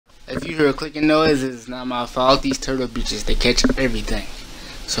If you hear a clicking noise, it's not my fault. These turtle bitches, they catch everything.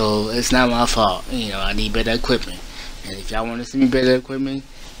 So it's not my fault. You know, I need better equipment. And if y'all want to send me better equipment,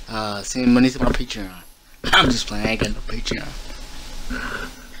 send money to my Patreon. I'm just playing. I ain't got no Patreon.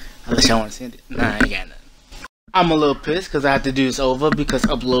 Unless y'all want to send it. Nah, I ain't got nothing. I'm a little pissed because I have to do this over because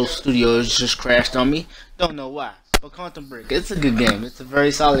Upload Studios just crashed on me. Don't know why. But Quantum Break, it's a good game. It's a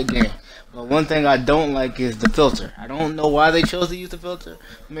very solid game. But one thing I don't like is the filter. I don't know why they chose to use the filter.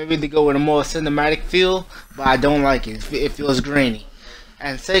 Maybe they go with a more cinematic feel, but I don't like it. It feels grainy.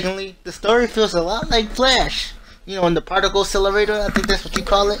 And secondly, the story feels a lot like Flash. You know, in the particle accelerator, I think that's what you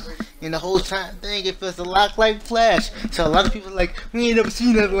call it. In the whole time thing, it feels a lot like Flash. So a lot of people are like, we ain't never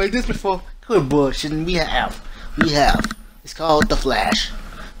seen nothing like this before. Good bullshit, and we have. It's called The Flash.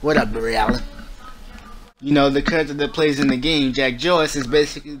 What up, Barry Allen? You know, the character that plays in the game, Jack Joyce, is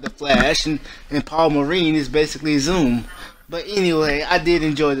basically The Flash, and Paul Marine is basically Zoom. But anyway, I did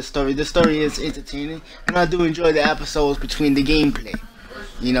enjoy the story. The story is entertaining, and I do enjoy the episodes between the gameplay.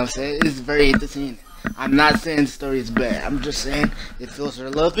 You know what I'm saying? It's very entertaining. I'm not saying the story is bad. I'm just saying it feels a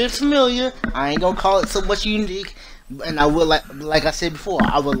little bit familiar. I ain't gonna call it so much unique. And I would like I said before,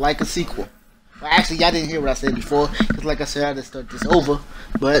 I would like a sequel. Well, actually, y'all didn't hear what I said before, because like I said, I had to start this over.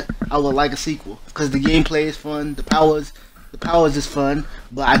 But I would like a sequel, because the gameplay is fun, the powers is fun,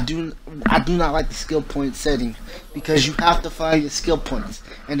 but I do not like the skill point setting, because you have to find your skill points,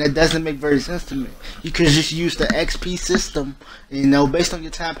 and that doesn't make very sense to me. You could just use the XP system, you know, based on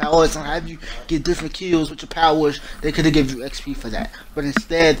your time powers, and have you get different kills with your powers. They could have given you XP for that, but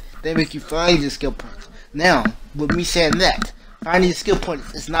instead they make you find your skill points. Now, with me saying that, finding your skill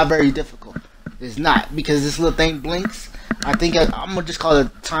points is not very difficult. It's not, because this little thing blinks. I think I'm gonna just call it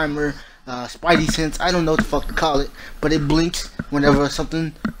a timer, spidey sense. I don't know what the fuck to call it, but it blinks whenever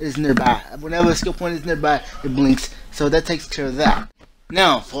something is nearby. Whenever a skill point is nearby, it blinks. So that takes care of that.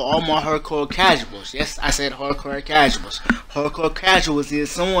 Now, for all my hardcore casuals, yes, I said hardcore casuals. Hardcore casuals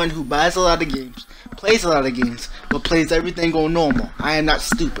is someone who buys a lot of games, plays a lot of games, but plays everything on normal. I am not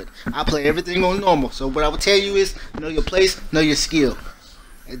stupid. I play everything on normal. So what I will tell you is, know your place, know your skill.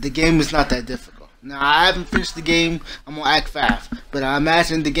 The game is not that difficult. Now, I haven't finished the game. I'm on Act 5. But I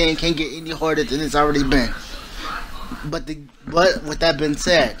imagine the game can't get any harder than it's already been. But with that being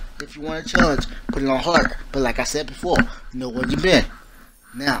said, if you want a challenge, put it on harder. But like I said before, know where you've been.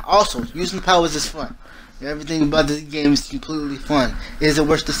 Now, also, using powers is fun. Everything about this game is completely fun. Is it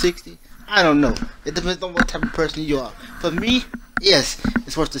worth the 60? I don't know. It depends on what type of person you are. For me, yes,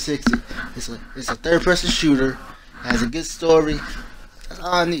 it's worth the 60. It's a third-person shooter. It has a good story. That's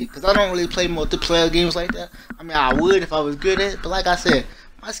all I need, because I don't really play multiplayer games like that. I mean, I would if I was good at it, but like I said,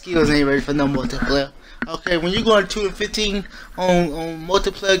 my skills ain't ready for no multiplayer. Okay, when you're going 2 and 15 on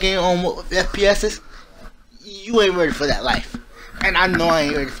multiplayer game, on FPSs, you ain't ready for that life. And I know I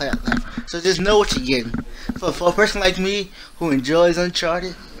ain't ready for that life. So just know what you're getting. For a person like me, who enjoys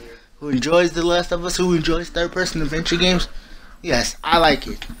Uncharted, who enjoys The Last of Us, who enjoys third-person adventure games, yes, I like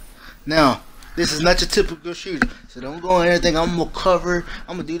it. Now, this is not your typical shooter, so don't go on anything. I'm gonna cover.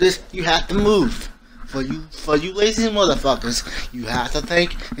 I'm gonna do this. You have to move. For you lazy motherfuckers, you have to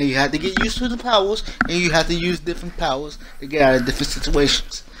think, and you have to get used to the powers, and you have to use different powers to get out of different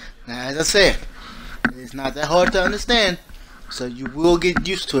situations. Now, as I said, it's not that hard to understand, so you will get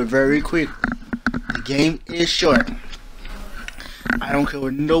used to it very quickly. The game is short. I don't care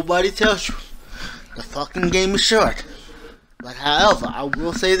what nobody tells you. The fucking game is short. But however, I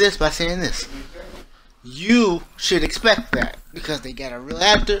will say this by saying this. You should expect that, because they got a real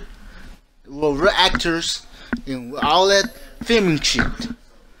actor, real actors, and all that filming shit.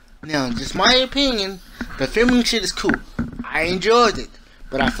 Now, just my opinion, the filming shit is cool. I enjoyed it,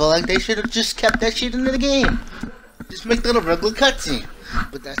 but I feel like they should have just kept that shit into the game. Just make that a regular cutscene.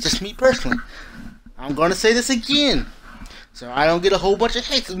 But that's just me personally. I'm gonna say this again, so I don't get a whole bunch of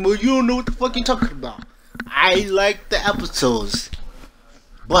hate. Well, you don't know what the fuck you're talking about. I like the episodes,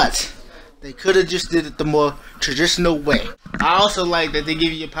 but they could have just did it the more traditional way. I also like that they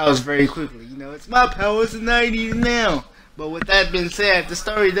give you your powers very quickly. You know, it's my powers and I need it now. But with that being said, the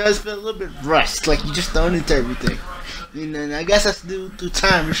story does feel a little bit rushed, like you just thrown into everything. You know, and I guess that's due to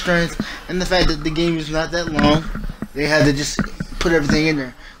time restraints and the fact that the game is not that long. They had to just put everything in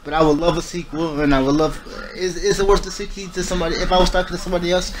there. But I would love a sequel, and I would love. Is it worth the 60 to somebody? If I was talking to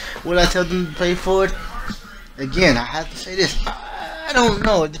somebody else, would I tell them to pay for it? Again, I have to say this. I don't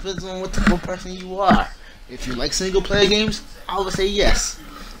know. It depends on what type of person you are. If you like single player games, I would say yes.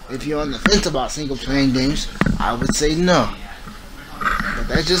 If you're on the fence about single player games, I would say no. But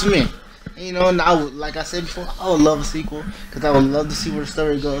that's just me. And, you know, and I would, like I said before, I would love a sequel, because I would love to see where the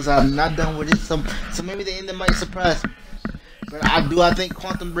story goes. I'm not done with it, so maybe the ending might surprise me. But I think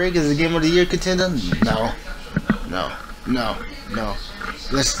Quantum Break is a Game of the Year contender? No. No. No. No.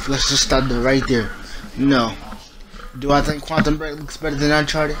 Let's just stop there right there. No. Do I think Quantum Break looks better than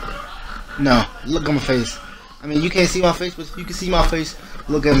Uncharted? No. Look at my face. I mean, you can't see my face, but if you can see my face,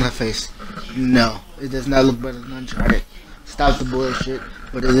 look at my face. No. It does not look better than Uncharted. Stop the bullshit.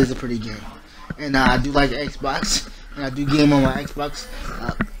 But it is a pretty game. And I do like Xbox. And I do game on my Xbox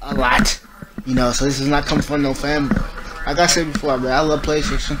a lot. You know, so this is not coming from no family. Like I said before, man, I love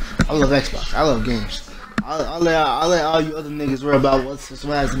PlayStation. I love Xbox. I love games. I'll let all you other niggas worry about what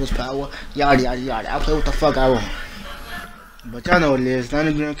has the most power. Yada yada yada. I'll play what the fuck I want. But y'all know what it is.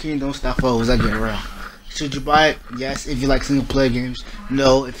 90 Gram King don't stop foes. I get around. Should you buy it? Yes, if you like single player games.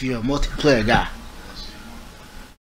 No, if you're a multiplayer guy.